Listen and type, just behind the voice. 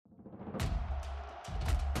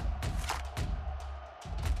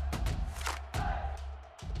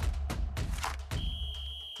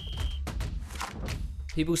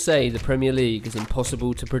People say the Premier League is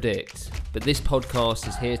impossible to predict, but this podcast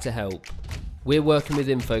is here to help. We're working with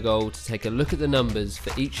Infogol to take a look at the numbers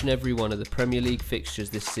for each and every one of the Premier League fixtures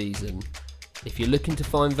this season. If you're looking to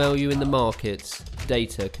find value in the markets,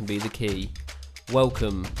 data can be the key.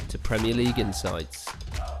 Welcome to Premier League Insights.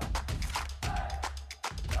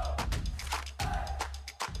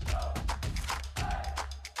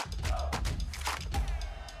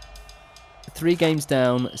 Three games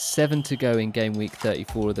down, 7 to go in Gameweek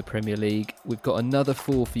 34 of the Premier League. We've got another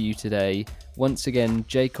 4 for you today. Once again,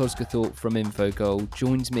 Jay Cosgathorpe from Infogol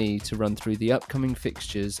joins me to run through the upcoming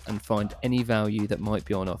fixtures and find any value that might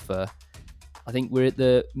be on offer. I think we're at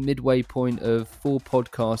the midway point of 4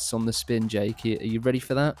 podcasts on the spin, Jake. Are you ready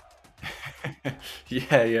for that?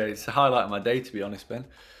 Yeah, it's a highlight of my day, to be honest, Ben.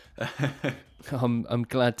 I'm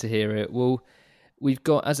glad to hear it. Well, we've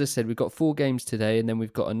got, as I said, we've got 4 games today, and then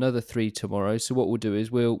we've got another 3 tomorrow. So what we'll do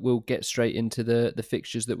is we'll get straight into the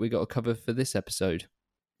fixtures that we got to cover for this episode.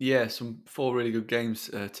 Yeah, some 4 really good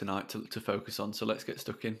games tonight to focus on. So let's get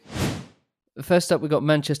stuck in. First up, we got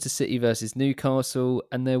Manchester City versus Newcastle,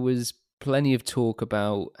 and there was plenty of talk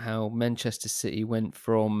about how Manchester City went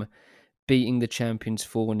from beating the champions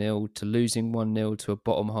 4-0 to losing 1-0 to a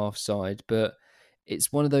bottom half side. But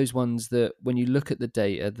it's one of those ones that when you look at the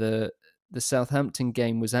data, the Southampton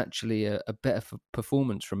game was actually a better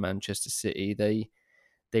performance from Manchester City.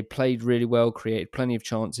 They played really well, created plenty of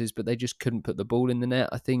chances, but they just couldn't put the ball in the net.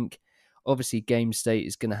 I think obviously game state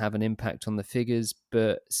is going to have an impact on the figures,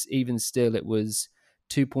 but even still it was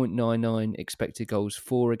 2.99 expected goals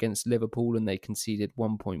for against Liverpool, and they conceded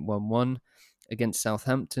 1.11. Against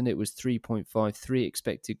Southampton, it was 3.53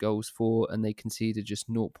 expected goals for, and they conceded just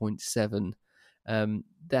 0.7.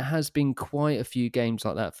 There has been quite a few games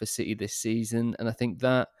like that for City this season, and I think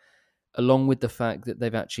that, along with the fact that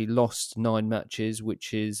they've actually lost 9 matches,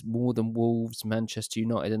 which is more than Wolves, Manchester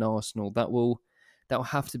United and Arsenal, that will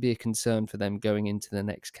have to be a concern for them going into the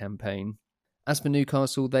next campaign. As for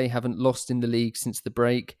Newcastle, they haven't lost in the league since the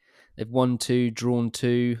break. They've won 2, drawn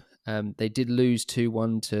 2. They did lose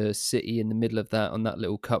 2-1 to City in the middle of that on that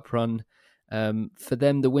little cup run. For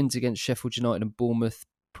them, the wins against Sheffield United and Bournemouth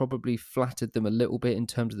probably flattered them a little bit in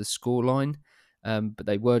terms of the scoreline, but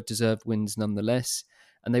they were deserved wins nonetheless.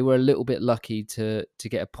 And they were a little bit lucky to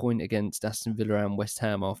get a point against Aston Villa and West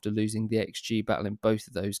Ham after losing the XG battle in both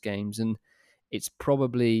of those games. And it's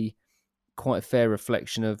probably quite a fair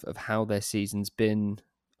reflection of how their season's been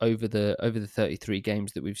over the 33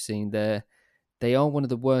 games that we've seen there. They are one of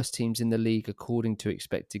the worst teams in the league according to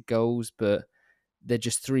expected goals, but they're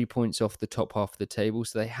just 3 points off the top half of the table,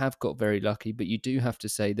 so they have got very lucky. But you do have to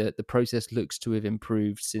say that the process looks to have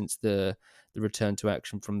improved since the return to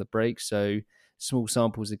action from the break. So small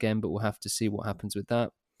samples again, but we'll have to see what happens with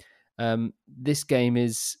that. This game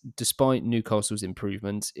is, despite Newcastle's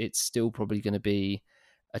improvements, it's still probably going to be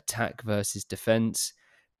attack versus defence.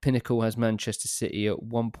 Pinnacle has Manchester City at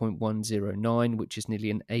 1.109, which is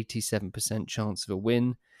nearly an 87% chance of a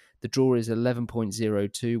win. The draw is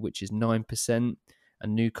 11.02, which is 9%.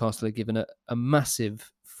 And Newcastle are given a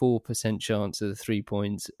massive 4% chance of the 3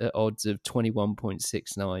 points at odds of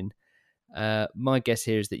 21.69. My guess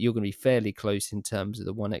here is that you're going to be fairly close in terms of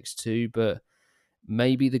the 1x2, but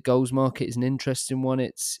maybe the goals market is an interesting one.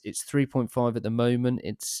 It's 3.5 at the moment.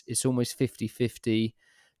 It's almost 50-50,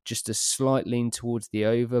 just a slight lean towards the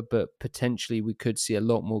over, but potentially we could see a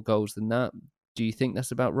lot more goals than that. Do you think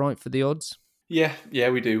that's about right for the odds? Yeah,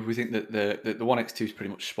 we do. We think that the 1x2 is pretty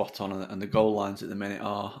much spot on, and the goal lines at the minute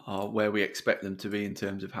are where we expect them to be in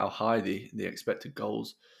terms of how high the expected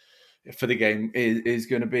goals for the game is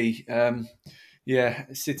going to be.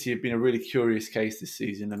 City have been a really curious case this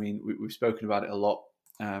season. I mean, we've spoken about it a lot,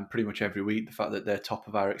 pretty much every week, the fact that they're top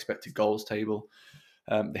of our expected goals table.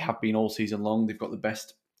 They have been all season long. They've got the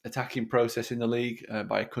best attacking process in the league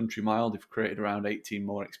by a country mile. They've created around 18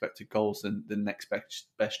 more expected goals than the next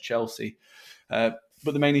best Chelsea. But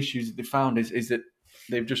the main issues that they found is that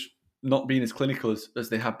they've just not been as clinical as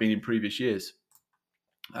they have been in previous years.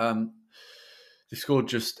 They scored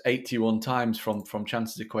just 81 times from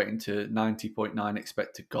chances equating to 90.9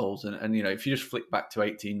 expected goals. And if you just flick back to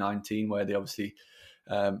 18-19, where they obviously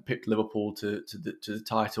pipped Liverpool to the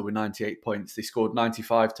title with 98 points, they scored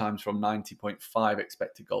 95 times from 90.5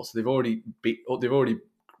 expected goals. So they've already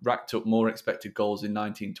racked up more expected goals in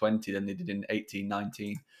 19-20 than they did in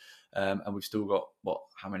 18-19. And we've still got,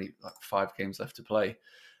 5 games left to play.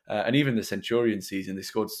 And even the Centurion season, they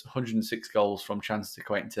scored 106 goals from chances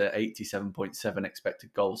equating to 87.7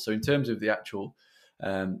 expected goals. So in terms of the actual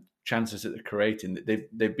chances that they're creating,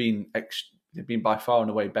 they've been by far and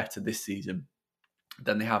away better this season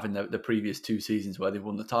than they have in the previous 2 seasons where they've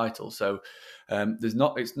won the title. So there's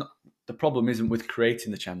not. It's not. The problem isn't with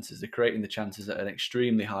creating the chances. They're creating the chances at an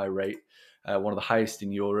extremely high rate, one of the highest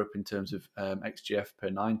in Europe in terms of XGF per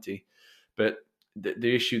 90. But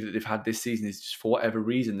the issue that they've had this season is just for whatever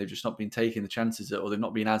reason they've just not been taking the chances, or they've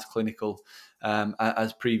not been as clinical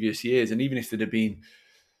as previous years. And even if they'd have been,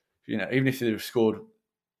 even if they'd have scored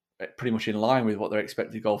pretty much in line with what their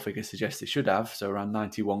expected goal figure suggests they should have, so around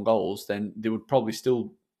 91 goals, then they would probably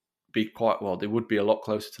still be they would be a lot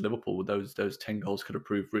closer to Liverpool. With those 10 goals could have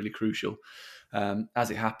proved really crucial.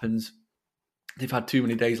 As it happens, they've had too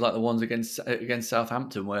many days like the ones against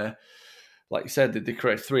Southampton, where, like you said, they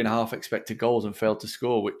created 3.5 expected goals and failed to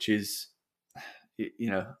score, which is,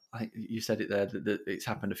 I think you said it there, that it's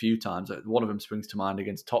happened a few times. One of them springs to mind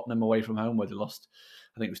against Tottenham away from home, where they lost,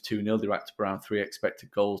 I think it was 2-0. They racked up around 3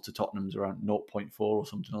 expected goals to Tottenham's around 0.4 or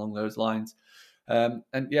something along those lines. And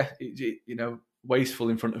yeah, wasteful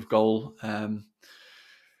in front of goal.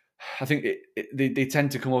 I think they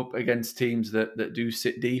tend to come up against teams that do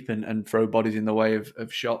sit deep and throw bodies in the way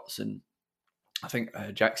of shots. And I think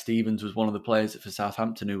Jack Stevens was one of the players for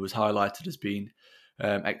Southampton who was highlighted as being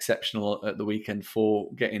exceptional at the weekend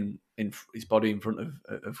for getting his body in front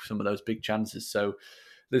of some of those big chances. So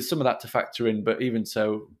there's some of that to factor in. But even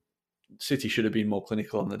so, City should have been more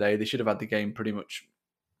clinical on the day. They should have had the game pretty much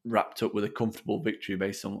wrapped up with a comfortable victory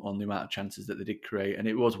based on the amount of chances that they did create. And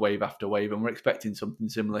it was wave after wave. And we're expecting something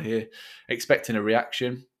similar here, expecting a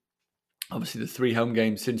reaction. Obviously, the 3 home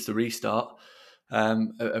games since the restart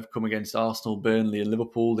have come against Arsenal, Burnley and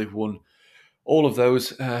Liverpool. They've won all of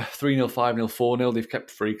those 3-0, 5-0, 4-0. They've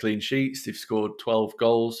kept 3 clean sheets. They've scored 12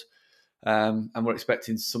 goals. And we're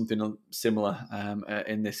expecting something similar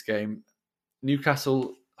in this game.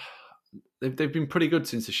 Newcastle, they've been pretty good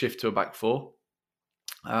since the shift to a back 4.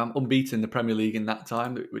 Unbeaten in the Premier League in that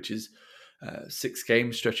time, which is 6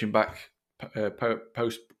 games stretching back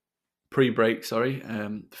post pre-break.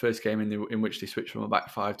 The first game in which they switched from a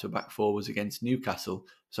back 5 to a back 4 was against Newcastle.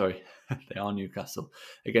 Sorry, they are Newcastle,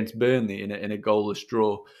 against Burnley in a goalless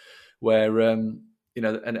draw, where and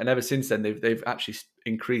ever since then they've actually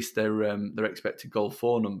increased their expected goal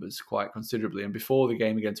for numbers quite considerably. And before the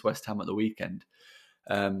game against West Ham at the weekend,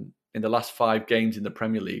 in the last 5 games in the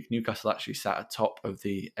Premier League, Newcastle actually sat atop of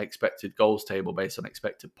the expected goals table based on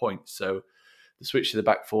expected points. So the switch to the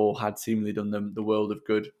back 4 had seemingly done them the world of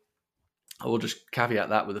good. I will just caveat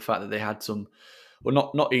that with the fact that they had some,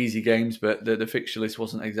 not easy games, but the fixture list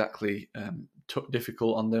wasn't exactly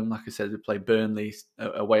difficult on them. Like I said, they played Burnley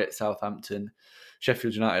away at Southampton,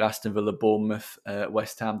 Sheffield United, Aston Villa, Bournemouth,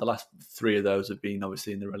 West Ham. The last 3 of those have been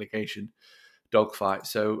obviously in the relegation dogfight.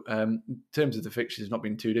 So in terms of the fixtures, it's not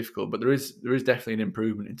been too difficult, but there is definitely an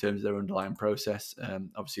improvement in terms of their underlying process.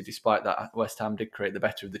 Obviously, despite that, West Ham did create the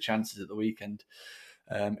better of the chances at the weekend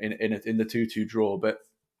in the 2-2 draw. But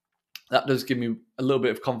that does give me a little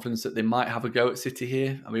bit of confidence that they might have a go at City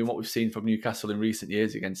here. I mean, what we've seen from Newcastle in recent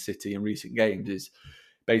years against City in recent games is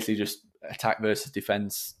basically just attack versus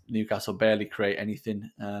defence. Newcastle barely create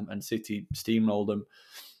anything, and City steamrolled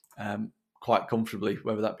them quite comfortably,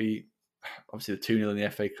 whether that be obviously the 2-0 in the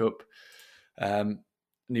FA Cup.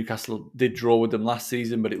 Newcastle did draw with them last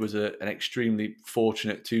season, but it was an extremely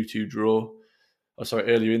fortunate 2-2 draw.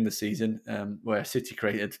 Earlier in the season, where City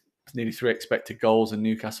created nearly 3 expected goals and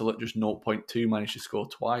Newcastle at just 0.2 managed to score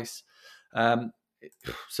twice.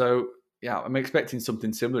 So, yeah, I'm expecting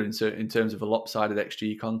something similar in terms of a lopsided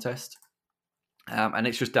XG contest. And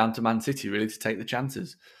it's just down to Man City, really, to take the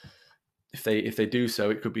chances. If they do so,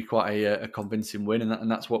 it could be quite a convincing win, and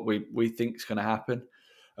that's what we think is going to happen.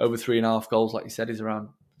 Over 3.5 goals, like you said, is around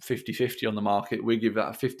 50-50 on the market. We give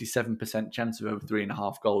that a 57% chance of over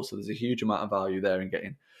 3.5 goals, so there's a huge amount of value there in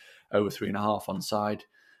getting over 3.5 on side.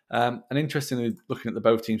 And interestingly, looking at the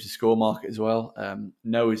both teams to score market as well,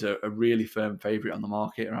 no is a really firm favourite on the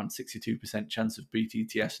market, around 62% chance of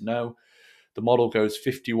BTTS no. The model goes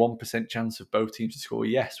 51% chance of both teams to score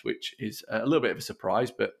yes, which is a little bit of a surprise,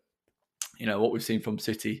 but what we've seen from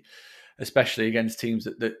City, especially against teams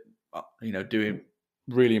that doing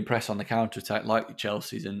really impress on the counter-attack, like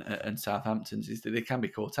Chelsea's and Southampton's, is that they can be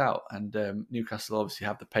caught out. And Newcastle obviously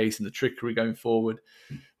have the pace and the trickery going forward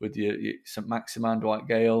with your St. Maximin, Dwight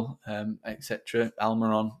Gale, etc.,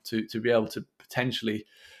 Almiron, to be able to potentially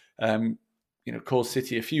cause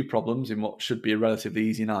City a few problems in what should be a relatively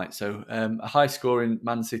easy night. So a high-scoring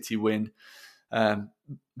Man City win.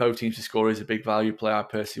 Both teams to score is a big value play. I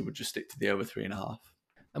personally would just stick to the over 3.5.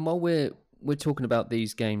 And while we're talking about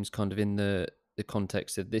these games kind of in the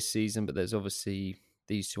context of this season, but there's obviously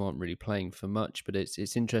these two aren't really playing for much, but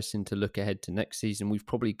it's interesting to look ahead to next season. We've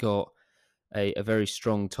probably got a very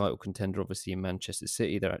strong title contender, obviously, in Manchester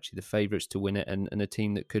City. They're actually the favourites to win it, and a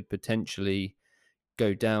team that could potentially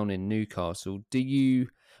go down in Newcastle. Do you,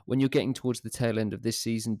 when you're getting towards the tail end of this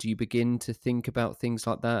season, do you begin to think about things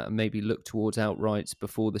like that and maybe look towards outrights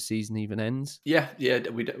before the season even ends? Yeah,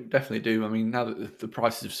 we definitely do. I mean, now that the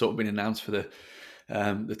prices have sort of been announced for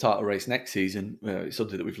the title race next season, it's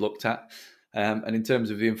something that we've looked at. And in terms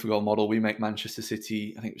of the Infogol model, we make Manchester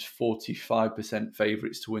City, I think it was 45%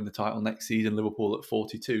 favourites to win the title next season, Liverpool at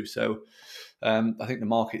 42. So I think the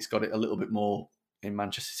market's got it a little bit more in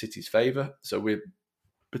Manchester City's favour. So we're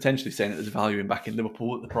potentially saying that there's value in backing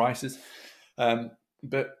Liverpool at the prices.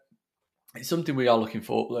 But it's something we are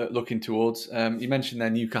looking towards. You mentioned there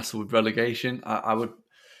Newcastle with relegation.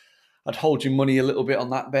 I'd hold your money a little bit on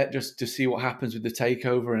that bet just to see what happens with the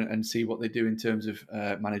takeover and see what they do in terms of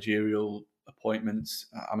managerial appointments.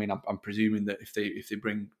 I mean, I'm presuming that if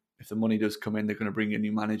the money does come in, they're going to bring a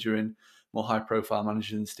new manager in, more high profile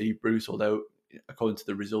manager than Steve Bruce. Although according to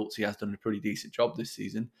the results, he has done a pretty decent job this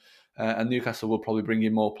season. And Newcastle will probably bring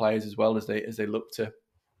in more players as well as they look to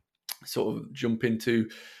sort of jump into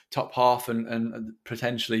top half and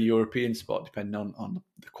potentially European spot, depending on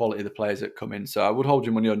the quality of the players that come in. So I would hold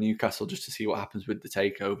your money on Newcastle just to see what happens with the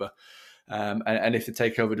takeover. And if the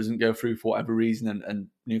takeover doesn't go through for whatever reason and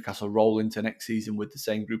Newcastle roll into next season with the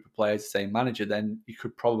same group of players, the same manager, then you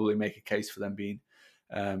could probably make a case for them being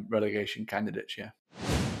relegation candidates, yeah.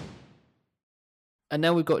 And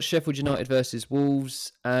now we've got Sheffield United versus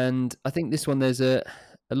Wolves, and I think this one there's a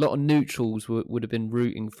lot of neutrals would have been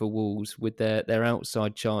rooting for Wolves with their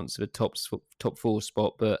outside chance of a top four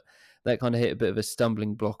spot, but that kind of hit a bit of a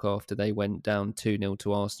stumbling block after they went down 2-0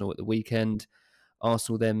 to Arsenal at the weekend.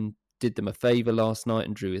 Arsenal then did them a favour last night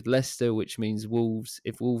and drew with Leicester, which means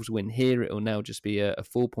if Wolves win here, it will now just be a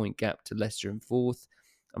 4-point gap to Leicester in fourth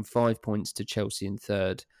and 5 points to Chelsea in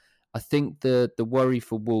third. I think the worry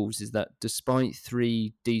for Wolves is that despite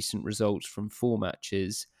 3 decent results from 4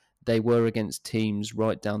 matches, they were against teams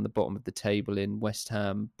right down the bottom of the table in West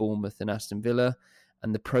Ham, Bournemouth and Aston Villa,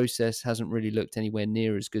 and the process hasn't really looked anywhere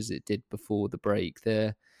near as good as it did before the break.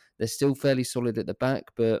 They're still fairly solid at the back,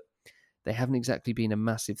 but they haven't exactly been a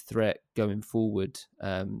massive threat going forward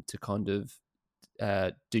to kind of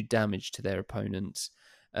do damage to their opponents.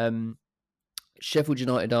 Sheffield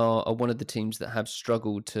United are one of the teams that have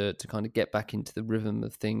struggled to kind of get back into the rhythm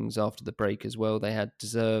of things after the break as well. They had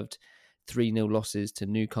deserved 3-0 losses to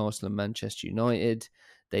Newcastle and Manchester United.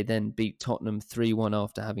 They then beat Tottenham 3-1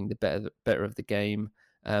 after having the better of the game,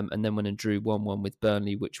 and then went and drew 1-1 with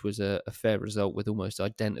Burnley, which was a fair result with almost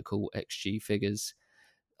identical XG figures.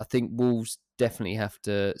 I think Wolves definitely have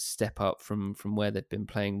to step up from where they've been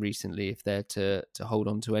playing recently if they're to hold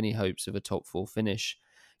on to any hopes of a top 4 finish.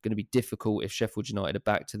 Going to be difficult if Sheffield United are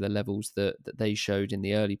back to the levels that they showed in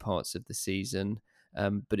the early parts of the season,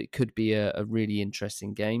 but it could be a really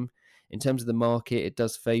interesting game. In terms of the market, it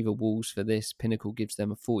does favour Wolves for this. Pinnacle gives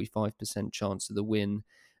them a 45% chance of the win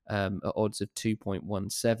at odds of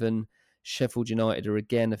 2.17. Sheffield United are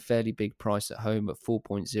again a fairly big price at home at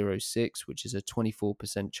 4.06, which is a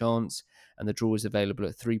 24% chance, and the draw is available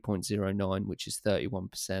at 3.09, which is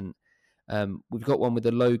 31%. We've got one with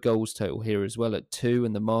a low goals total here as well at 2,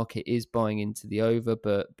 and the market is buying into the over,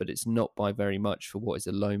 but it's not by very much for what is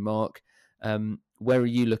a low mark. Where are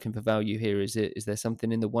you looking for value here? Is there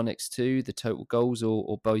something in the 1x2, the total goals,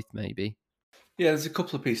 or both maybe? Yeah, there's a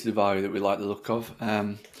couple of pieces of value that we like the look of.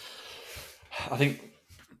 I think,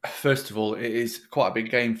 first of all, it is quite a big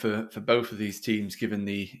game for both of these teams, given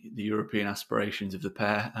the European aspirations of the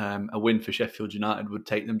pair. A win for Sheffield United would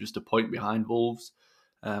take them just a point behind Wolves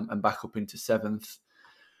and back up into 7th.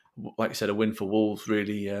 Like I said, a win for Wolves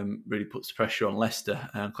really puts pressure on Leicester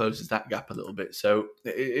and closes that gap a little bit. So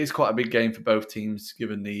it is quite a big game for both teams,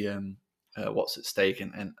 given the what's at stake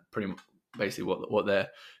and pretty much basically what their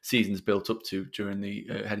season's built up to during the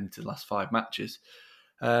heading to the last 5 matches.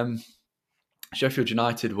 Sheffield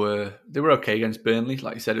United were okay against Burnley.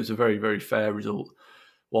 Like you said, it was a very, very fair result.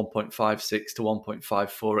 1.56 to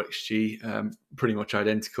 1.54 XG, pretty much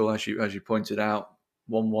identical as you pointed out.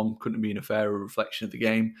 1-1 couldn't have been a fairer reflection of the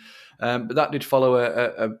game. But that did follow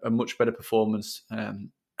a much better performance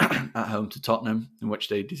at home to Tottenham, in which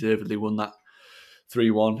they deservedly won that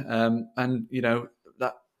 3-1. And, you know,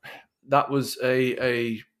 that was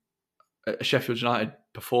a Sheffield United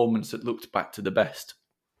performance that looked back to the best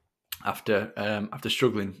after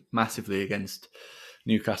struggling massively against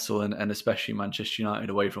Newcastle and especially Manchester United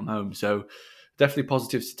away from home. So definitely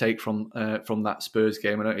positives to take from that Spurs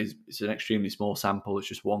game. I know it's an extremely small sample; it's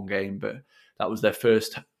just one game, but that was their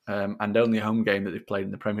first and only a home game that they've played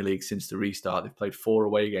in the Premier League since the restart. They've played 4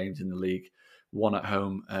 away games in the league, 1 at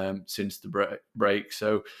home since the break.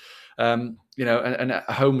 So, and at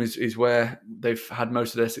home is where they've had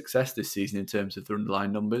most of their success this season in terms of their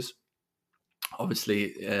underlying numbers.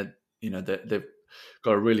 Obviously, they've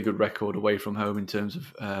got a really good record away from home in terms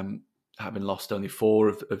of having lost only 4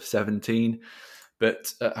 of 17.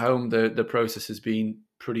 But at home, the process has been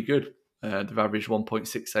pretty good. They've averaged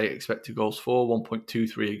 1.68 expected goals for,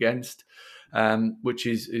 1.23 against, which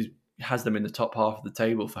has them in the top half of the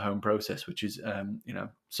table for home process, which is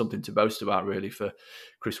something to boast about really for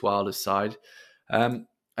Chris Wilder's side. And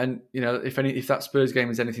if that Spurs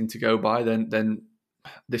game is anything to go by, then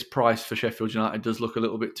this price for Sheffield United does look a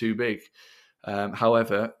little bit too big.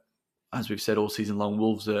 However, as we've said all season long,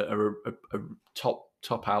 Wolves are a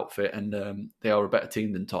top outfit, and they are a better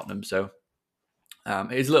team than Tottenham. So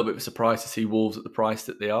it is a little bit of a surprise to see Wolves at the price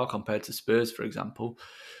that they are compared to Spurs, for example.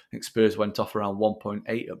 I think Spurs went off around 1.8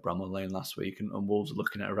 at Bramall Lane last week, and Wolves are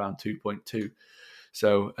looking at around 2.2.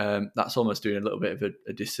 So that's almost doing a little bit of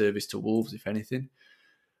a disservice to Wolves, if anything.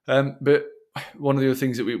 But one of the other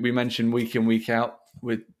things that we mention week in, week out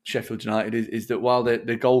with Sheffield United is that while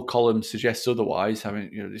the goal column suggests otherwise,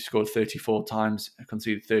 having they scored 34 times,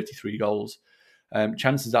 conceded 33 goals,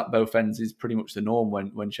 chances at both ends is pretty much the norm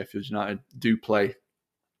when Sheffield United do play.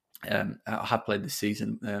 Have played this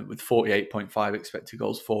season with 48.5 expected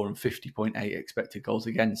goals for and 50.8 expected goals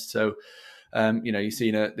against. So you've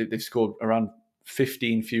seen they've scored around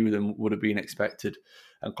 15 fewer than would have been expected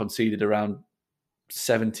and conceded around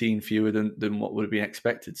 17 fewer than what would have been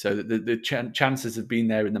expected. So the chances have been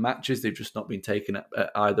there in the matches. They've just not been taken at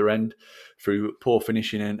either end through poor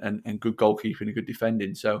finishing and good goalkeeping and good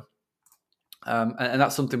defending. So and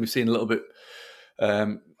that's something we've seen a little bit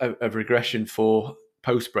of regression for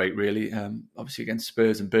post-break, really. Obviously against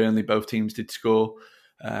Spurs and Burnley, both teams did score.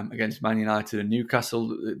 Against Man United and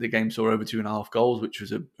Newcastle, the game saw over 2.5 goals, which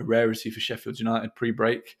was a rarity for Sheffield United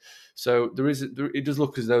pre-break. So it does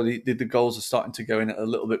look as though the goals are starting to go in at a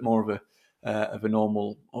little bit more of a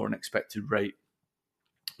normal or an expected rate,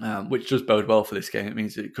 which does bode well for this game. It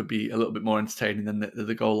means that it could be a little bit more entertaining than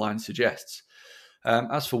the goal line suggests.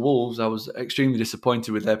 As for Wolves, I was extremely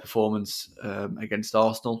disappointed with their performance against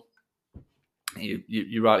Arsenal.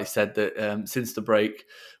 You rightly said that since the break,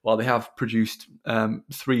 while they have produced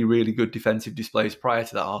 3 really good defensive displays prior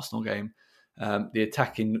to that Arsenal game, the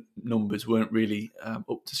attacking numbers weren't really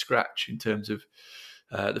up to scratch in terms of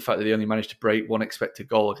the fact that they only managed to break 1 expected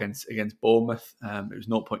goal against Bournemouth. It was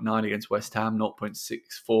 0.9 against West Ham,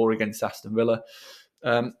 0.64 against Aston Villa.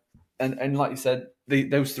 And like you said,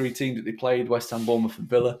 those 3 teams that they played, West Ham, Bournemouth and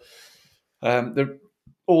Villa, they're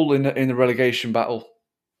all in the relegation battle.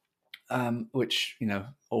 Which,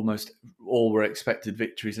 almost all were expected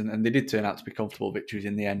victories, and they did turn out to be comfortable victories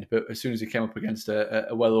in the end. But as soon as they came up against a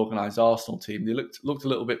well-organised Arsenal team, they looked a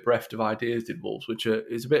little bit bereft of ideas, did Wolves, which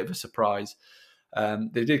is a bit of a surprise.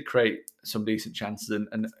 They did create some decent chances,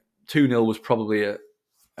 and 2-0 was probably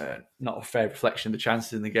not a fair reflection of the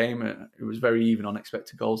chances in the game. It was very even on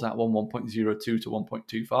expected goals, that 1.02 to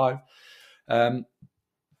 1.25.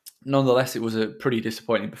 Nonetheless, it was a pretty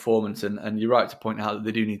disappointing performance, and you're right to point out that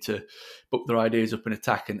they do need to book their ideas up in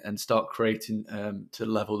attack and start creating to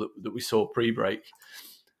the level that we saw pre-break.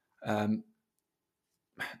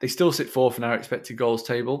 They still sit 4th in our expected goals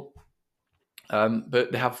table,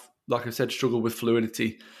 but they have, like I said, struggled with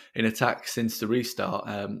fluidity in attack since the restart.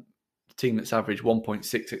 The team that's averaged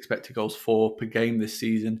 1.6 expected goals for per game this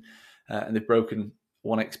season, and they've broken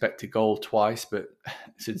 1 expected goal twice, but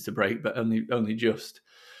since the break, but only just.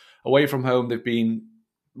 Away from home, they've been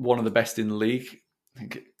one of the best in the league. I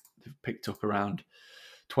think they've picked up around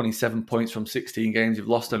 27 points from 16 games. They've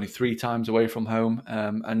lost only 3 times away from home.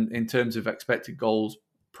 And in terms of expected goals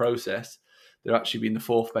process, they've actually been the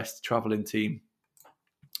 4th best travelling team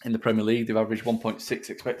in the Premier League. They've averaged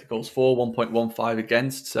 1.6 expected goals for, 1.15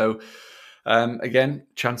 against. So, again,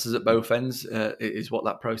 chances at both ends is what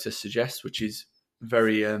that process suggests, which is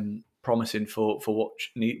very promising for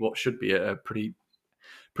what should be a pretty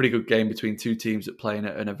good game between 2 teams that play in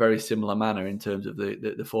a very similar manner in terms of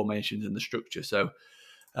the formations and the structure. So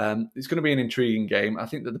it's going to be an intriguing game. I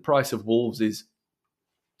think that the price of Wolves is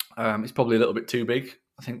probably a little bit too big.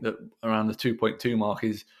 I think that around the 2.2 mark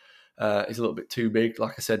is a little bit too big.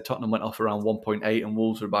 Like I said, Tottenham went off around 1.8 and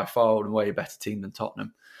Wolves were by far and away a better team than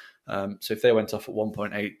Tottenham. So if they went off at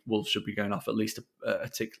 1.8, Wolves should be going off at least a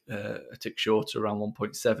tick short, around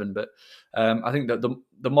 1.7. But I think that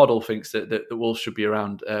the model thinks that the Wolves should be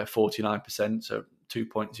around 49%, so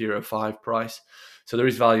 2.05 price. So there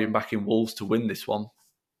is value in backing Wolves to win this one.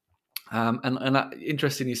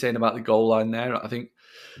 Interesting you're saying about the goal line there. I think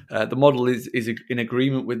the model is in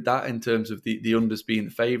agreement with that in terms of the unders being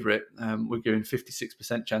the favourite. We're giving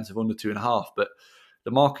 56% chance of under 2.5, but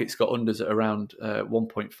the market's got unders at around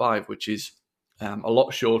 1.5, which is a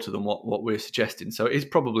lot shorter than what we're suggesting. So it is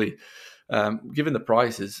probably, given the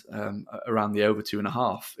prices around the over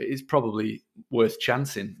 2.5, it is probably worth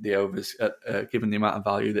chancing the overs given the amount of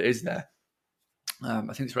value that is there. I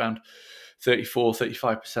think it's around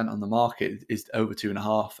 35% on the market is over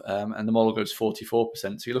 2.5, and the model goes 44%.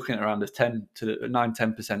 So you're looking at around a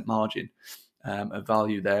 10% margin of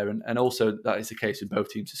value there. And also that is the case with both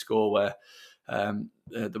teams to score, where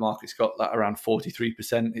the market's got that around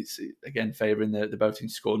 43%. It's again favouring the both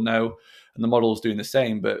teams to score no, and the model's doing the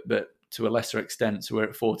same, but to a lesser extent. So we're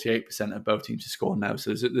at 48% of both teams to score no.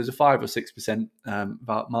 So there's a 5 or 6%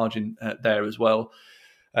 margin there as well.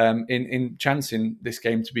 In chancing this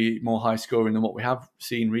game to be more high scoring than what we have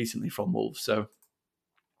seen recently from Wolves. So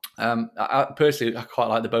I personally quite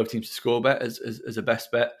like the both teams to score bet as a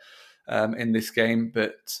best bet in this game,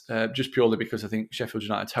 but just purely because I think Sheffield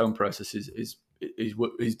United's home process is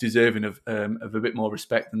deserving of a bit more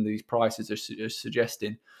respect than these prices are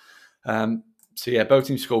suggesting. So yeah, both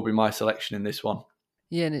teams to score will be my selection in this one.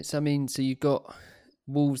 Yeah, and so you've got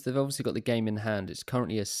Wolves, they've obviously got the game in hand. It's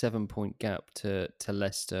currently a 7-point gap to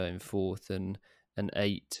Leicester in fourth and an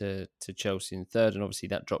 8 to Chelsea in third. And obviously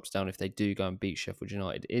that drops down if they do go and beat Sheffield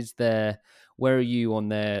United. Where are you on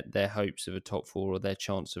their hopes of a top four or their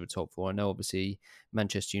chance of a top four? I know obviously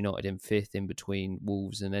Manchester United in fifth in between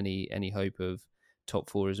Wolves, and any hope of top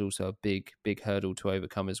four is also a big hurdle to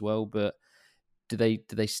overcome as well. But do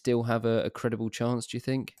they still have a credible chance, do you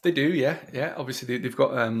think? They do, yeah. Obviously, they've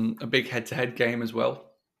got a big head-to-head game as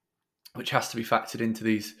well, which has to be factored into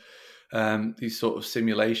these sort of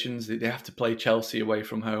simulations. They have to play Chelsea away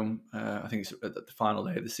from home. I think it's at the final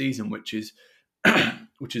day of the season, which is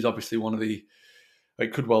obviously one of the.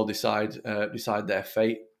 It could well decide their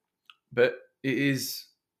fate, but it is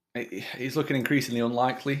looking increasingly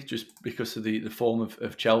unlikely just because of the form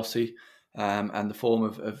of Chelsea and the form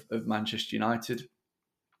of Manchester United.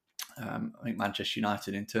 I think Manchester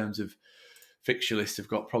United, in terms of fixture list, have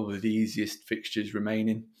got probably the easiest fixtures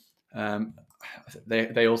remaining.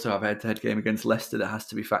 They also have a head-to-head game against Leicester that has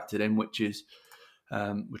to be factored in, which is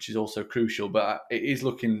also crucial. But it is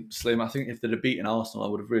looking slim. I think if they'd have beaten Arsenal, I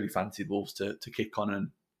would have really fancied Wolves to kick on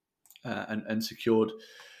and secured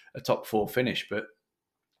a top four finish. But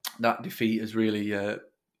that defeat has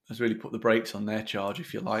really put the brakes on their charge,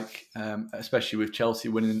 if you like, especially with Chelsea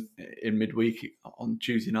winning in midweek on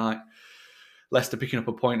Tuesday night. Leicester picking up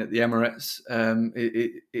a point at the Emirates,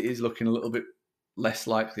 it is looking a little bit less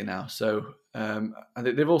likely now. So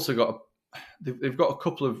they've also got they've got a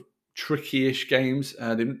couple of tricky-ish games.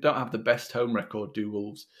 They don't have the best home record, do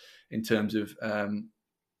Wolves, in terms of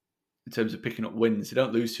picking up wins. They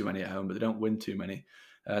don't lose too many at home, but they don't win too many.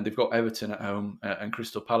 They've got Everton at home and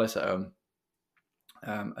Crystal Palace at home,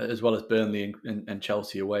 as well as Burnley and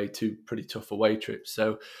Chelsea away, two pretty tough away trips.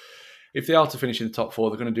 So if they are to finish in the top four,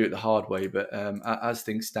 they're going to do it the hard way. But as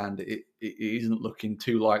things stand, it isn't looking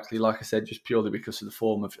too likely. Like I said, just purely because of the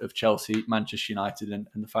form of Chelsea, Manchester United, and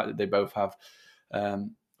the fact that they both have,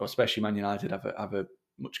 or especially Man United, have a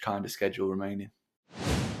much kinder schedule remaining.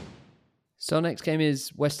 So our next game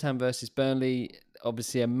is West Ham versus Burnley.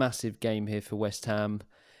 Obviously a massive game here for West Ham.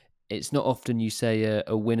 It's not often you say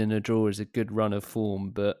a win and a draw is a good run of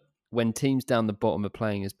form, but when teams down the bottom are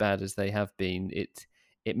playing as bad as they have been,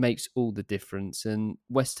 it makes all the difference. And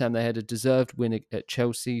West Ham, they had a deserved win at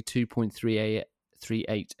Chelsea, 2.38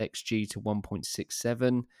 XG to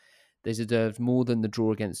 1.67. They deserved more than the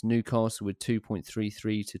draw against Newcastle with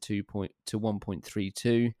 2.33 to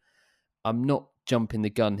 1.32. I'm not jumping the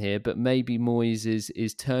gun here, but maybe Moyes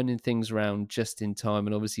is turning things around just in time,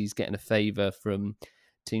 and obviously he's getting a favour from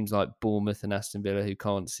teams like Bournemouth and Aston Villa, who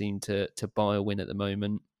can't seem to buy a win at the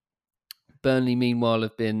moment. Burnley, meanwhile,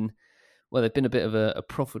 they've been a bit of a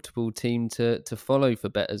profitable team to follow for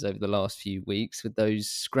bettors over the last few weeks, with those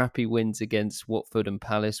scrappy wins against Watford and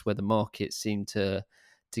Palace, where the market seemed to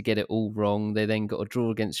get it all wrong. They then got a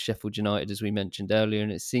draw against Sheffield United, as we mentioned earlier,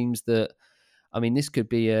 and it seems that, this could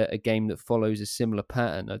be a game that follows a similar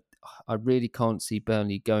pattern. I really can't see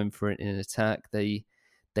Burnley going for it in an attack.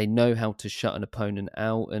 They know how to shut an opponent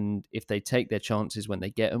out, and if they take their chances when they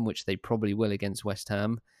get them, which they probably will against West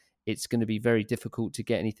Ham, it's going to be very difficult to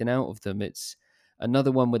get anything out of them. It's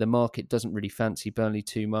another one where the market doesn't really fancy Burnley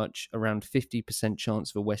too much. Around 50%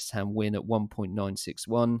 chance of a West Ham win at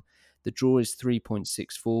 1.961. The draw is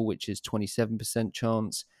 3.64, which is 27%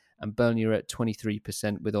 chance, and Burnley are at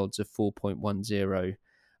 23% with odds of 4.10.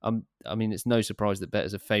 I mean, it's no surprise that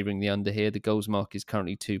bettors are favouring the under here. The goals mark is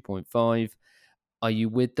currently 2.5. Are you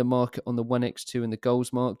with the market on the 1x2 and the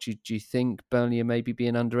goals mark? Do you think Burnley are maybe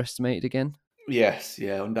being underestimated again? Yes,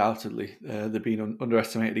 yeah, undoubtedly. They're being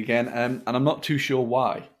underestimated again. And I'm not too sure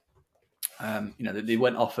why. They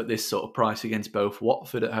went off at this sort of price against both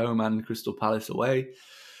Watford at home and Crystal Palace away.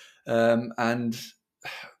 And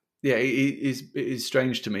yeah, it is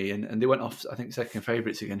strange to me. And they went off, I think, second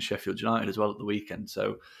favourites against Sheffield United as well at the weekend.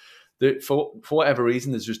 So for whatever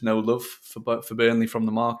reason, there's just no love for Burnley from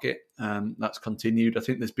the market. That's continued. I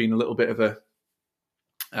think there's been a little bit of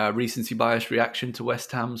a recency bias reaction to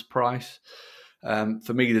West Ham's price.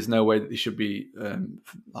 For me, there's no way that they should be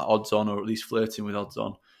odds on, or at least flirting with odds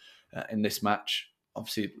on in this match.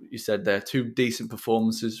 Obviously, you said they're two decent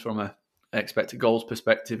performances from an expected goals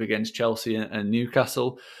perspective against Chelsea and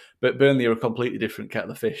Newcastle, but Burnley are a completely different kettle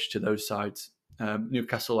of fish to those sides.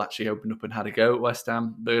 Newcastle actually opened up and had a go at West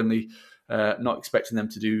Ham. Burnley, not expecting them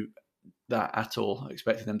to do that at all,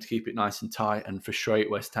 expecting them to keep it nice and tight and frustrate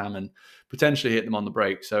West Ham and potentially hit them on the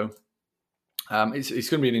break. So it's going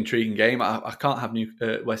to be an intriguing game. I can't have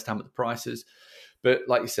West Ham at the prices, but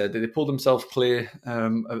like you said, they pulled themselves clear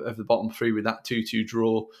of the bottom three with that 2-2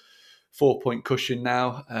 draw, 4-point cushion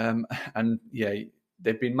now, and yeah,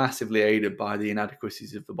 they've been massively aided by the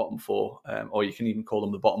inadequacies of the bottom four, or you can even call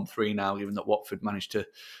them the bottom three now, given that Watford managed to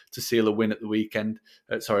seal a win at the weekend.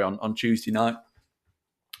 On Tuesday night.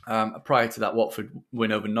 Prior to that Watford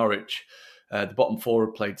win over Norwich, the bottom four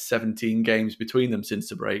have played 17 games between them since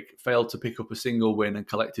the break, failed to pick up a single win and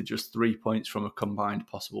collected just 3 points from a combined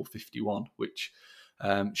possible 51, which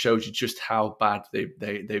shows you just how bad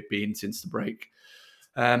they've been since the break.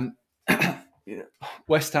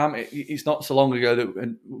 West Ham, it's not so long ago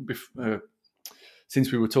that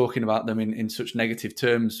since we were talking about them in such negative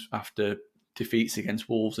terms after defeats against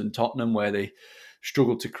Wolves and Tottenham, where they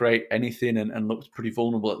struggled to create anything and looked pretty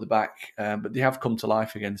vulnerable at the back. But they have come to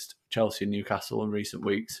life against Chelsea and Newcastle in recent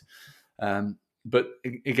weeks. But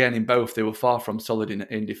again, in both, they were far from solid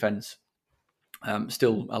in defence.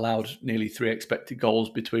 Still allowed nearly 3 expected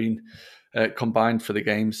goals between combined for the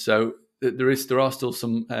games. So there are still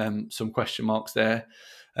some question marks there.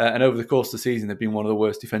 And over the course of the season, they've been one of the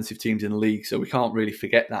worst defensive teams in the league. So we can't really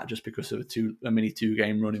forget that just because of a mini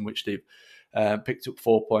 2-game run in which they've picked up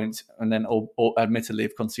 4 points and then admittedly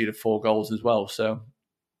have conceded 4 goals as well. So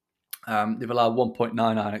they've allowed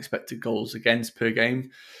 1.99 expected goals against per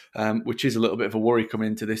game, which is a little bit of a worry coming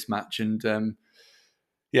into this match. And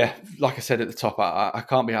yeah, like I said at the top, I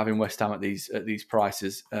can't be having West Ham at these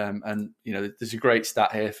prices. And there's a great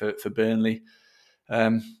stat here for Burnley.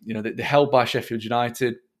 They're held by Sheffield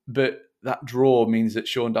United, but that draw means that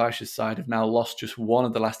Sean Dyche's side have now lost just one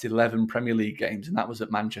of the last 11 Premier League games, and that was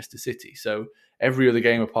at Manchester City. So every other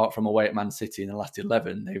game apart from away at Man City in the last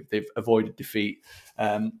 11, they've avoided defeat,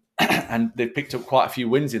 and they've picked up quite a few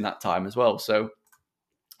wins in that time as well. So,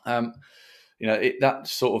 that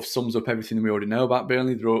sort of sums up everything we already know about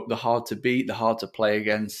Burnley. They're hard to beat, they're hard to play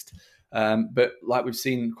against. But like we've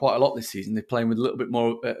seen quite a lot this season, they're playing with a little bit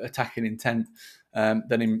more attacking intent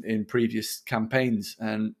than in previous campaigns.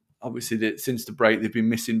 And obviously, since the break, they've been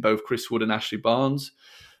missing both Chris Wood and Ashley Barnes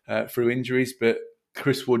through injuries. But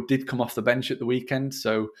Chris Wood did come off the bench at the weekend,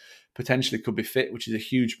 so potentially could be fit, which is a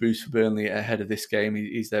huge boost for Burnley ahead of this game.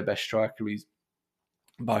 He's their best striker. He's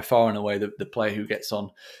by far and away the player who gets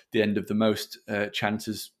on the end of the most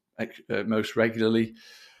chances most regularly.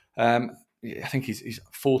 I think he's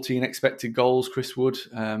 14 expected goals, Chris Wood,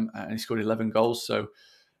 and he scored 11 goals. So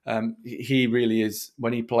he really is,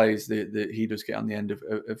 when he plays, he does get on the end of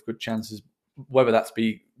good chances, whether that's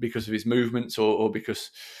because of his movements or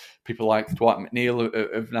because people like Dwight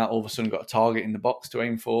McNeil have now all of a sudden got a target in the box to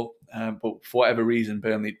aim for. But for whatever reason,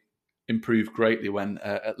 Burnley improved greatly when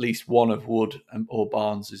at least one of Wood or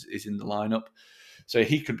Barnes is in the lineup. So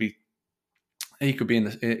he could be in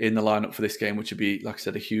the lineup for this game, which would be, like I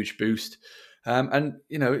said, a huge boost. Burnley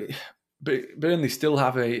still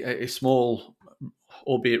have a small,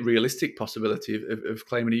 albeit realistic, possibility of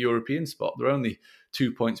claiming a European spot. They're only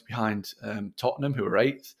 2 points behind Tottenham, who are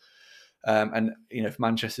 8th. If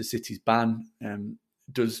Manchester City's ban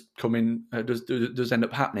does come in, does end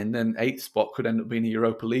up happening, then 8th spot could end up being a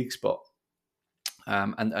Europa League spot.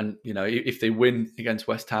 If they win against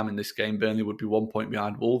West Ham in this game, Burnley would be 1 point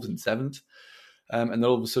behind Wolves in 7th. And then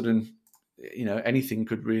all of a sudden, anything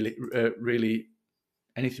could really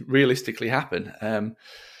anything realistically happen.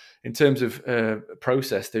 In terms of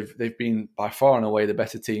process, they've been by far and away the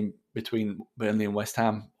better team between Burnley and West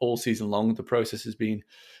Ham all season long. The process has been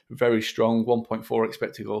very strong: 1.4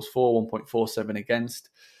 expected goals for, 1.47 against.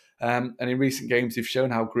 And in recent games, they've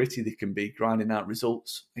shown how gritty they can be, grinding out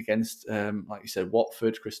results against, like you said,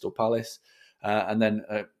 Watford, Crystal Palace, and then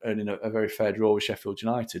earning a very fair draw with Sheffield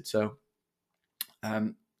United. So,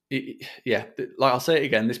 yeah, like I'll say it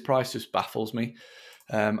again, this price just baffles me.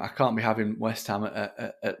 I can't be having West Ham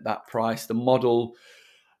at that price. The model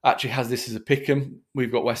actually has this as a pick'em.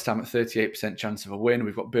 We've got West Ham at 38% chance of a win.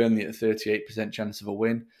 We've got Burnley at 38% chance of a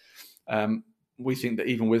win. We think that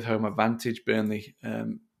even with home advantage, Burnley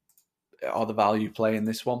are the value play in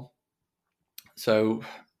this one. So,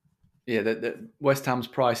 yeah, the West Ham's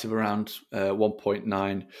price of around 1.9,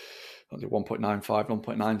 1.95,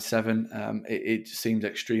 1.97, it seems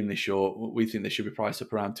extremely short. We think they should be priced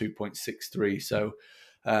up around 2.63. So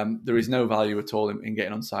there is no value at all in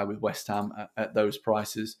getting on side with West Ham at those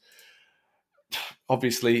prices.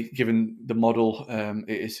 Obviously, given the model,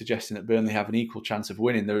 it is suggesting that Burnley have an equal chance of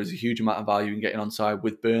winning. There is a huge amount of value in getting on side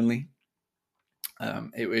with Burnley.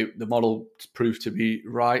 The model proved to be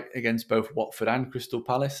right against both Watford and Crystal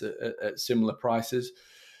Palace at similar prices.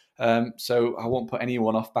 So I won't put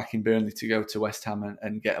anyone off backing Burnley to go to West Ham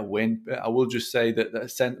and get a win. But I will just say that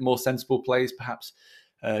the more sensible plays, perhaps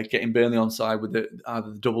getting Burnley on side with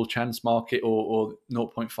either the double chance market or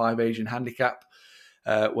 0.5 Asian handicap,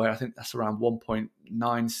 where I think that's around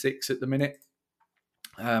 1.96 at the minute,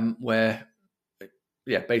 where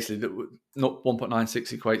basically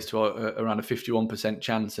 1.96 equates to around a 51%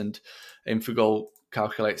 chance, and Infogol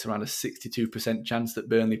calculates around a 62% chance that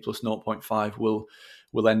Burnley plus 0.5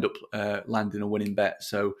 will end up landing a winning bet.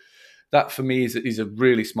 So that for me is a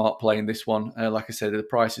really smart play in this one. Like I said, the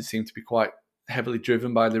prices seem to be quite heavily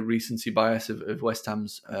driven by the recency bias of West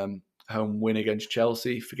Ham's home win against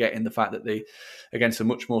Chelsea, forgetting the fact that they, against a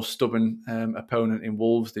much more stubborn opponent in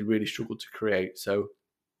Wolves, they really struggled to create. So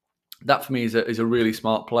that for me is a really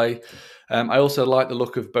smart play. I also like the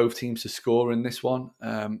look of both teams to score in this one.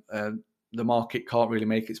 The market can't really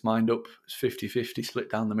make its mind up. It's 50-50 split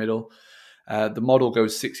down the middle. The model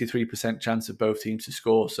goes 63% chance of both teams to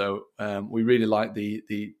score. So we really like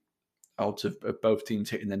the odds of both teams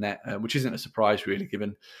hitting the net, which isn't a surprise really,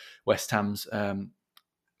 given West Ham's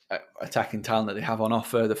attacking talent that they have on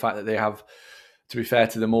offer. The fact that they have, to be fair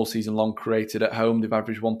to them, all season long created at home. They've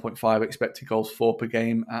averaged 1.5 expected goals for per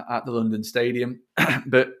game at the London Stadium.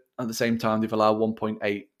 But at the same time, they've allowed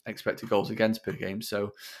 1.8 expected goals against per game.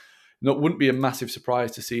 So it wouldn't be a massive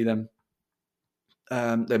surprise to see them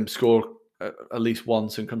score at least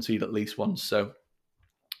once and concede at least once. So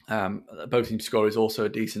both teams score is also a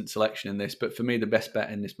decent selection in this. But for me, the best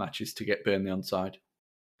bet in this match is to get Burnley on side.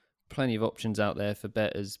 Plenty of options out there for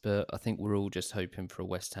bettors, but I think we're all just hoping for a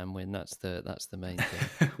West Ham win. That's the main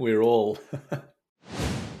thing. We're all.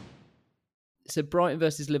 So Brighton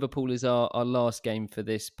versus Liverpool is our last game for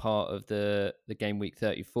this part of the game week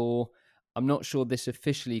 34. I'm not sure this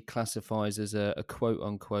officially classifies as a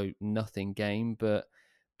quote-unquote nothing game, but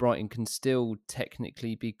Brighton can still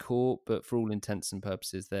technically be caught, but for all intents and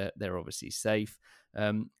purposes, they're obviously safe.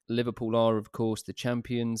 Liverpool are, of course, the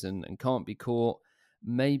champions and can't be caught.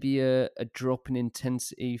 Maybe a drop in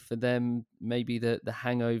intensity for them, maybe the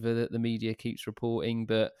hangover that the media keeps reporting,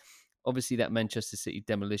 but obviously that Manchester City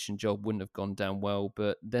demolition job wouldn't have gone down well,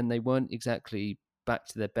 but then they weren't exactly back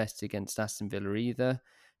to their best against Aston Villa either.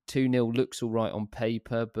 2-0 looks all right on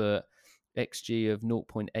paper, but XG of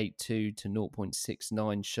 0.82 to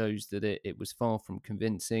 0.69 shows that it was far from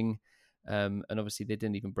convincing. And obviously they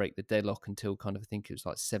didn't even break the deadlock until kind of, I think it was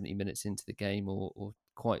like 70 minutes into the game or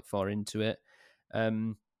quite far into it.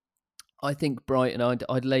 I think Brighton,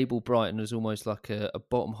 I'd label Brighton as almost like a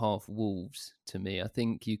bottom half Wolves to me. I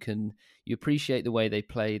think you appreciate the way they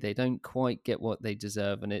play. They don't quite get what they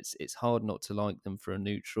deserve, and it's hard not to like them for a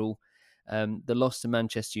neutral. The loss to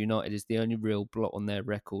Manchester United is the only real blot on their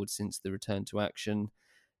record since the return to action.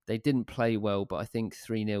 They didn't play well, but I think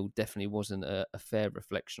 3-0 definitely wasn't a fair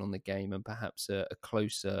reflection on the game, and perhaps a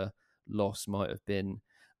closer loss might have been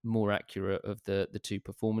more accurate of the two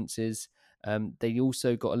performances. They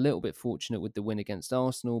also got a little bit fortunate with the win against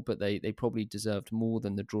Arsenal, but they probably deserved more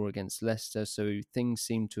than the draw against Leicester. So things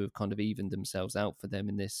seem to have kind of evened themselves out for them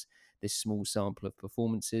in this small sample of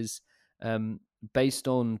performances. Based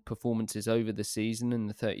on performances over the season and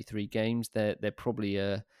the 33 games, they're probably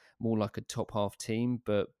more like a top half team,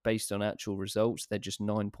 but based on actual results, they're just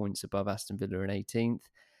 9 points above Aston Villa in 18th.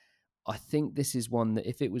 I think this is one that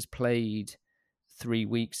if it was played 3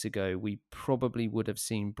 weeks ago, we probably would have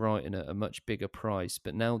seen Brighton at a much bigger price.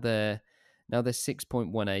 But now they're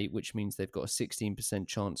 6.18, which means they've got a 16%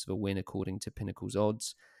 chance of a win according to Pinnacle's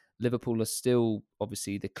odds. Liverpool are still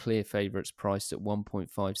obviously the clear favourites, priced at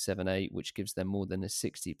 1.578, which gives them more than a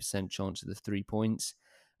 60% chance of the 3 points.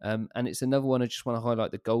 And it's another one I just want to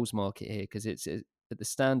highlight the goals market here, because it's at the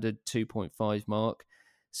standard 2.5 mark.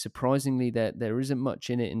 Surprisingly, there isn't much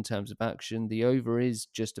in it in terms of action. The over is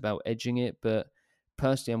just about edging it, but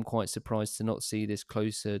personally, I'm quite surprised to not see this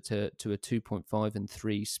closer to a 2.5 and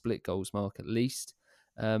 3 split goals mark at least.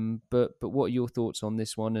 But what are your thoughts on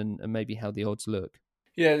this one, and maybe how the odds look?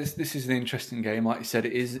 Yeah, this is an interesting game. Like you said,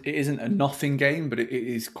 it isn't a nothing game, but it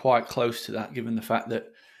is quite close to that, given the fact that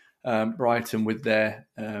Brighton, with their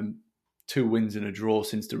 2 wins and a draw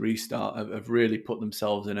since the restart, have really put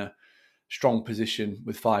themselves in a strong position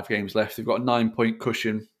with 5 games left. They've got a 9-point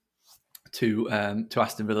cushion to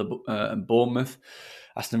Aston Villa and Bournemouth.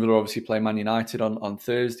 Aston Villa obviously play Man United on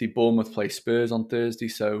Thursday. Bournemouth play Spurs on Thursday.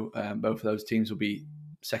 So both of those teams will be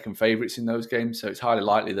second favourites in those games. So it's highly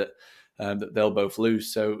likely that they'll both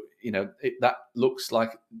lose. So, that looks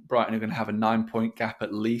like Brighton are going to have a 9-point gap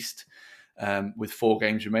at least with 4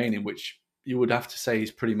 games remaining, which you would have to say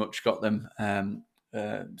has pretty much got them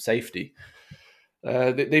safety.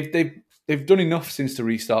 They've done enough since the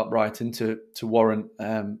restart, Brighton, to warrant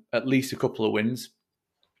at least a couple of wins.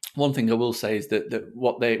 One thing I will say is that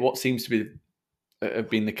what seems to be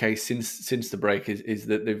have been the case since the break is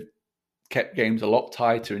that they've kept games a lot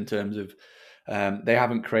tighter in terms of they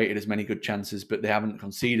haven't created as many good chances, but they haven't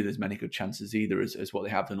conceded as many good chances either as what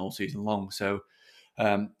they have done all season long. So,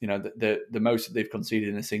 the most that they've conceded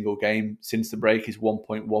in a single game since the break is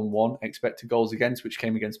 1.11 expected goals against, which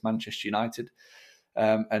came against Manchester United.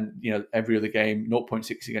 And every other game,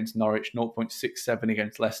 0.6 against Norwich, 0.67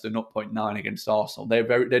 against Leicester, 0.9 against Arsenal.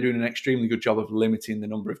 They're doing an extremely good job of limiting the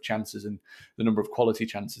number of chances and the number of quality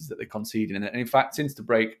chances that they're conceding. And in fact, since the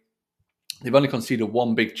break, they've only conceded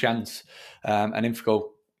 1 big chance, and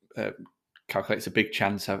Infogol calculates a big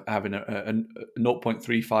chance having a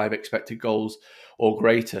 0.35 expected goals or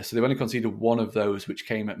greater. So they've only conceded 1 of those, which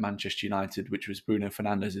came at Manchester United, which was Bruno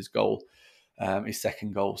Fernandes's goal. His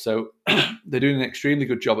second goal. So they're doing an extremely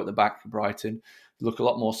good job at the back, Brighton. They look a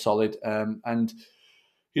lot more solid. And,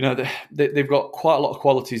 they've got quite a lot of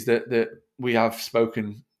qualities that we have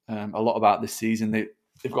spoken a lot about this season.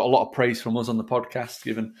 They've got a lot of praise from us on the podcast,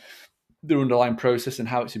 given their underlying process and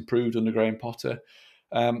how it's improved under Graham Potter.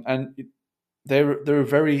 And they're a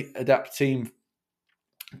very adept team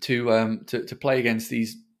to play against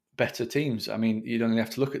these better teams. I mean, you don't only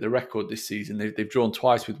have to look at the record this season. They've drawn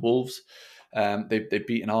twice with Wolves. They've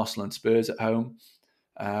beaten Arsenal and Spurs at home.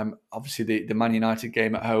 Obviously, the Man United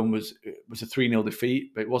game at home was a 3-0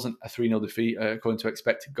 defeat, but it wasn't a 3-0 defeat according to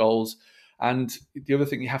expected goals. And the other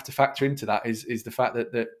thing you have to factor into that is the fact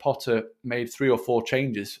that Potter made 3 or 4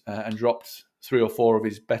 changes and dropped 3 or 4 of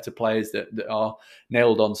his better players that are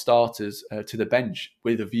nailed on starters to the bench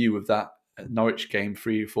with a view of that Norwich game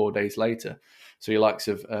 3 or 4 days later. So your likes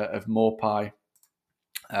of Maupay,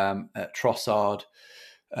 Trossard,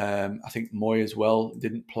 I think Moy as well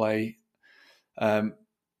didn't play.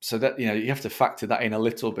 So that you have to factor that in a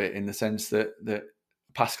little bit, in the sense that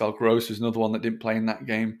Pascal Gross was another one that didn't play in that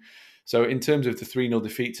game. So in terms of the 3-0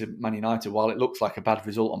 defeat to Man United, while it looks like a bad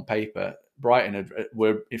result on paper, Brighton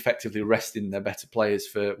were effectively resting their better players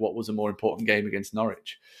for what was a more important game against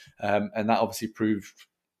Norwich. And that obviously proved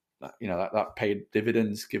that paid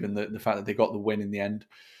dividends, given the fact that they got the win in the end.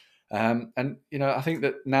 And I think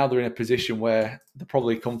that now they're in a position where they're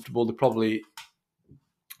probably comfortable. They're probably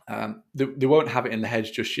they won't have it in the heads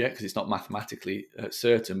just yet, because it's not mathematically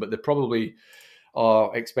certain. But they probably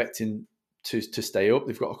are expecting to stay up.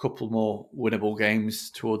 They've got a couple more winnable games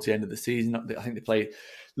towards the end of the season. I think they play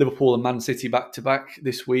Liverpool and Man City back to back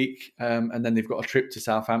this week, and then they've got a trip to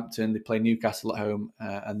Southampton. They play Newcastle at home,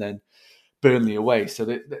 and then Burnley away.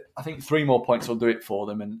 So I think 3 more points will do it for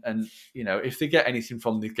them. And if they get anything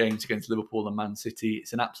from the games against Liverpool and Man City,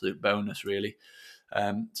 it's an absolute bonus, really.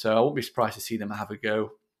 So I won't be surprised to see them have a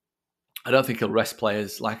go. I don't think he'll rest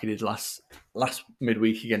players like he did last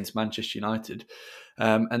midweek against Manchester United.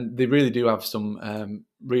 And they really do have some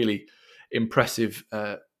really impressive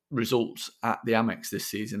results at the Amex this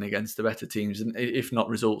season against the better teams, and if not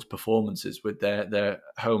results, performances, with their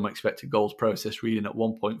home expected goals process reading at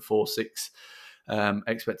 1.46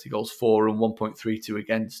 expected goals for and 1.32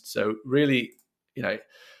 against. So really, I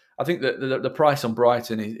think that the price on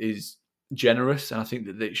Brighton is generous, and I think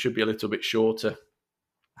that it should be a little bit shorter,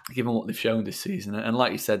 given what they've shown this season. And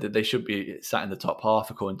like you said, that they should be sat in the top half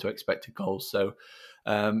according to expected goals. So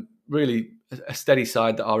really a steady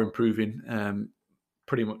side that are improving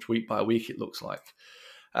pretty much week by week, it looks like.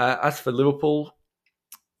 As for Liverpool,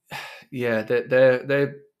 yeah,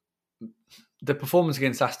 their performance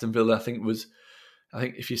against Aston Villa, I think, was I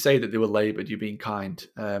think if you say that they were laboured, you're being kind.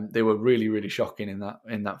 They were really, really shocking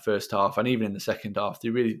in that first half, and even in the second half, they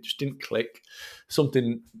really just didn't click.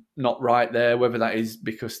 Something not right there. Whether that is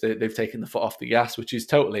because they've taken the foot off the gas, which is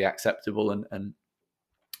totally acceptable, and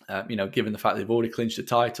given the fact they've already clinched the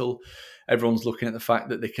title, everyone's looking at the fact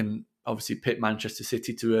that they can obviously pit Manchester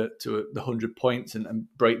City to the 100 points and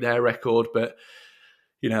break their record. But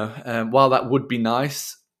while that would be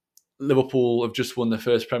nice, Liverpool have just won their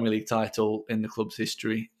first Premier League title in the club's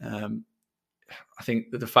history. I think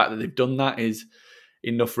that the fact that they've done that is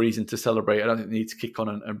enough reason to celebrate. I don't think they need to kick on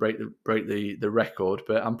and break the record,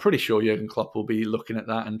 but I'm pretty sure Jurgen Klopp will be looking at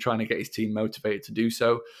that and trying to get his team motivated to do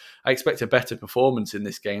so. I expect a better performance in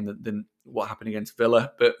this game than what happened against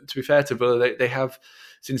Villa. But to be fair to Villa, they have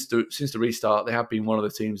since the restart, they have been one of the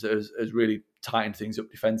teams that has really tightened things up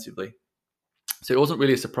defensively. So it wasn't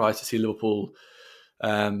really a surprise to see Liverpool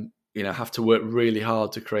have to work really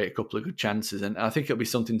hard to create a couple of good chances. And I think it'll be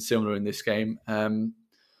something similar in this game.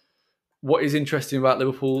 What is interesting about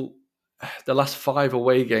Liverpool, the last 5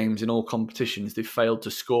 away games in all competitions, they've failed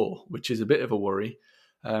to score, which is a bit of a worry.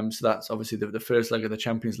 So that's obviously the first leg of the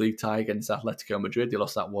Champions League tie against Atletico Madrid. They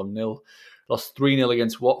lost that 1-0. Lost 3-0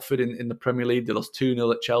 against Watford in the Premier League. They lost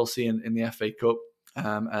 2-0 at Chelsea in the FA Cup.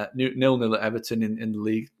 0-0 at Everton in the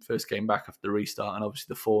league, first game back after the restart, and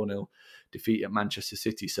obviously the 4-0 defeat at Manchester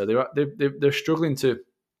City. So they're struggling to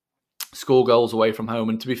score goals away from home.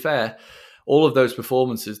 And to be fair, all of those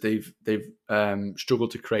performances, they've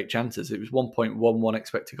struggled to create chances. It was 1.11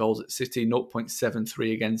 expected goals at City,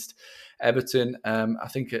 0.73 against Everton. I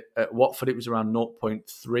think at Watford it was around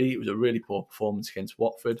 0.3. It was a really poor performance against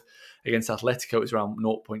Watford. Against Atletico it was around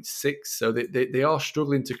 0.6. So they are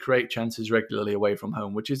struggling to create chances regularly away from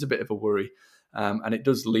home, which is a bit of a worry. And it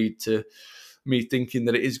does lead to me thinking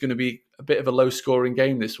that it is going to be a bit of a low-scoring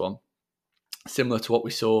game, this one, similar to what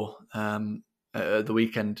we saw at the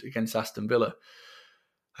weekend against Aston Villa.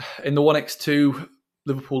 In the 1x2,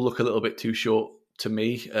 Liverpool look a little bit too short to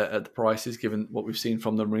me at the prices, given what we've seen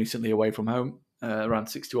from them recently away from home. Around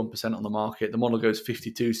 61% on the market. The model goes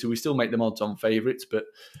 52, so we still make them odds on favourites, but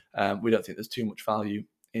we don't think there's too much value,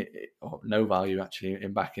 or no value actually,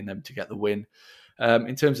 in backing them to get the win.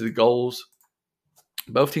 In terms of the goals,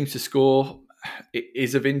 both teams to score, it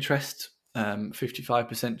is of interest.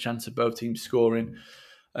 55% chance of both teams scoring.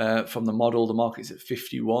 From the model, the market's at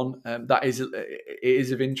 51. It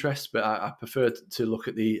is of interest, but I prefer to look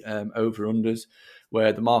at the over-unders,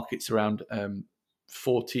 where the market's around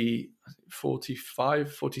 40,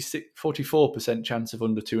 45, 46, 44% chance of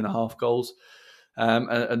under 2.5 goals.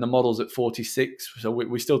 And the model's at 46. So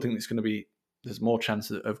we still think there's more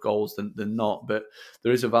chance of goals than not, but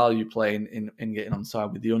there is a value play in getting on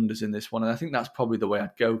side with the unders in this one. And I think that's probably the way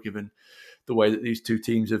I'd go, given the way that these two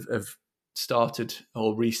teams have started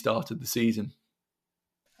or restarted the season.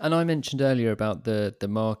 And I mentioned earlier about the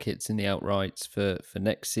markets and the outrights for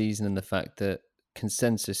next season, and the fact that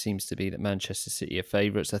consensus seems to be that Manchester City are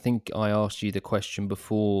favourites. I think I asked you the question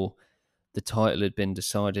before the title had been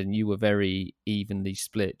decided, and you were very evenly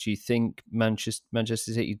split. Do you think Manchester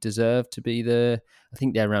City deserve to be there? I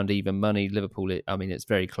think they're around even money. Liverpool, it's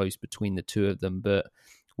very close between the two of them, but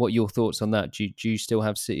what are your thoughts on that? Do you still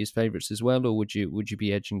have City as favourites as well, or would you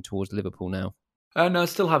be edging towards Liverpool now? No, I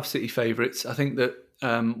still have City favourites. I think that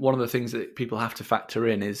one of the things that people have to factor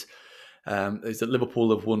in is that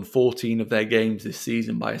Liverpool have won 14 of their games this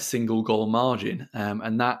season by a single goal margin,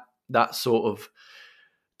 and that sort of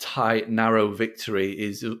tight, narrow victory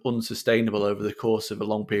is unsustainable over the course of a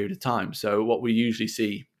long period of time. So what we usually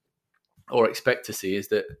see or expect to see is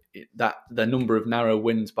that the number of narrow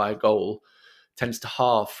wins by a goal tends to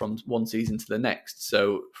halve from one season to the next.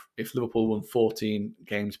 So if Liverpool won 14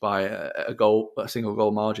 games by a single goal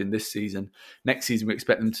margin this season, next season we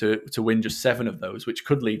expect them to win just 7 of those, which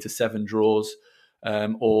could lead to 7 draws,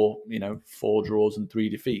 or 4 draws and 3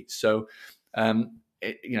 defeats. So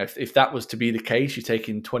if that was to be the case, you're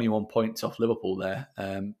taking 21 points off Liverpool there,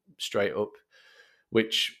 straight up,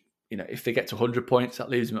 which, if they get to 100 points, that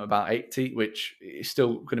leaves them at about 80, which is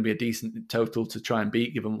still going to be a decent total to try and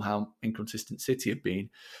beat, given how inconsistent City have been.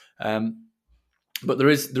 But there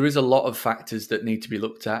is a lot of factors that need to be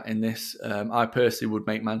looked at in this. I personally would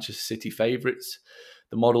make Manchester City favourites.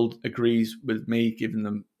 The model agrees with me, giving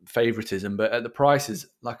them favouritism, but at the prices,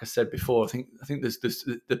 like I said before, I think there's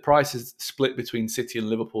the prices split between City and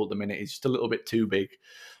Liverpool at the minute is just a little bit too big.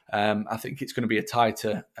 I think it's going to be a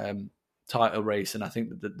tighter race, and I think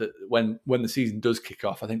that when the season does kick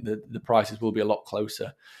off, I think the prices will be a lot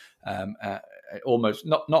closer. Almost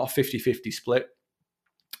not a 50-50 split,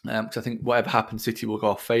 because I think whatever happens, City will go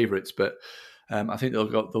off favourites, but I think they'll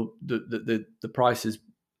got the prices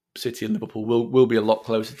City and Liverpool will be a lot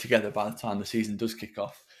closer together by the time the season does kick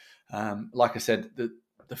off. Like I said,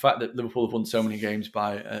 the fact that Liverpool have won so many games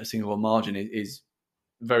by a single goal margin is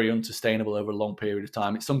very unsustainable over a long period of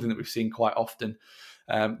time. It's something that we've seen quite often.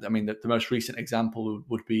 I mean, the most recent example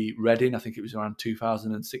would be Reading. I think it was around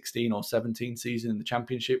 2016 or 17 season in the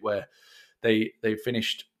Championship where they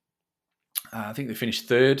finished. I think they finished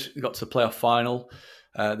third. They got to the playoff final.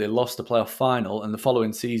 They lost the playoff final, and the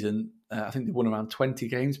following season, I think they won around 20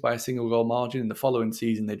 games by a single goal margin. And the following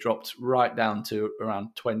season, they dropped right down to around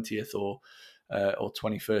 20th or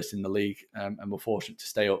 21st in the league, and were fortunate to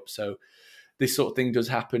stay up. So this sort of thing does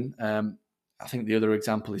happen. I think the other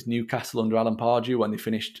example is Newcastle under Alan Pardew when they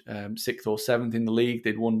finished 6th or 7th in the league.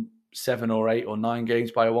 They'd won 7 or 8 or 9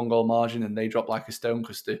 games by a 1-goal margin, and they dropped like a stone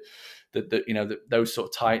because those sort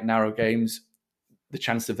of tight, narrow games, the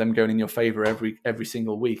chance of them going in your favour every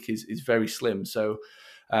single week is very slim. So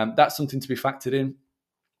that's something to be factored in.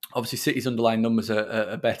 Obviously, City's underlying numbers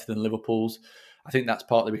are better than Liverpool's. I think that's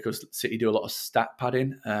partly because City do a lot of stat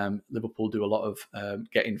padding. Liverpool do a lot of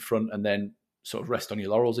get in front and then sort of rest on your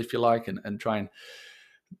laurels, if you like, and try and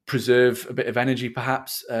preserve a bit of energy,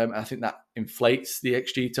 perhaps. I think that inflates the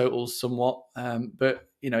XG totals somewhat. But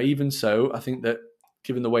even so, I think that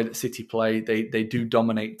given the way that City play, they do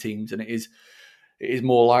dominate teams, and it is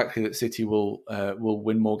more likely that City will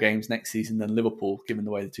win more games next season than Liverpool, given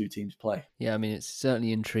the way the two teams play. Yeah, I mean, it's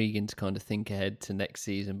certainly intriguing to kind of think ahead to next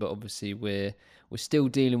season, but obviously we're still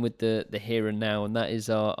dealing with the here and now, and that is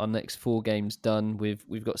our next 4 games done.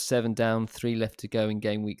 We've got 7 down, 3 left to go in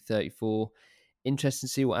game week 34. Interesting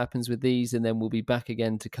to see what happens with these, and then we'll be back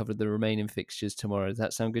again to cover the remaining fixtures tomorrow. Does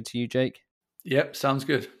that sound good to you, Jake? Yep, sounds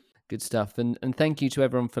good. Good stuff. And thank you to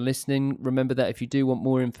everyone for listening. Remember that if you do want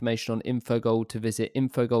more information on Infogol, to visit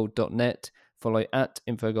infogol.net, follow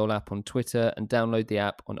 @Infogol app on Twitter, and download the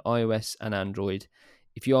app on iOS and Android.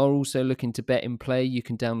 If you are also looking to bet in play, you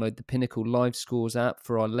can download the Pinnacle Live Scores app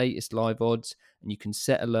for our latest live odds, and you can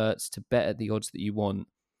set alerts to bet at the odds that you want.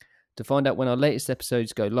 To find out when our latest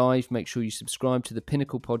episodes go live, make sure you subscribe to the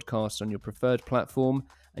Pinnacle podcast on your preferred platform,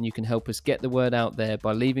 and you can help us get the word out there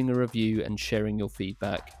by leaving a review and sharing your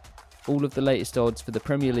feedback. All of the latest odds for the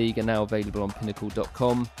Premier League are now available on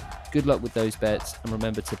pinnacle.com. Good luck with those bets, and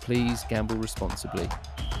remember to please gamble responsibly.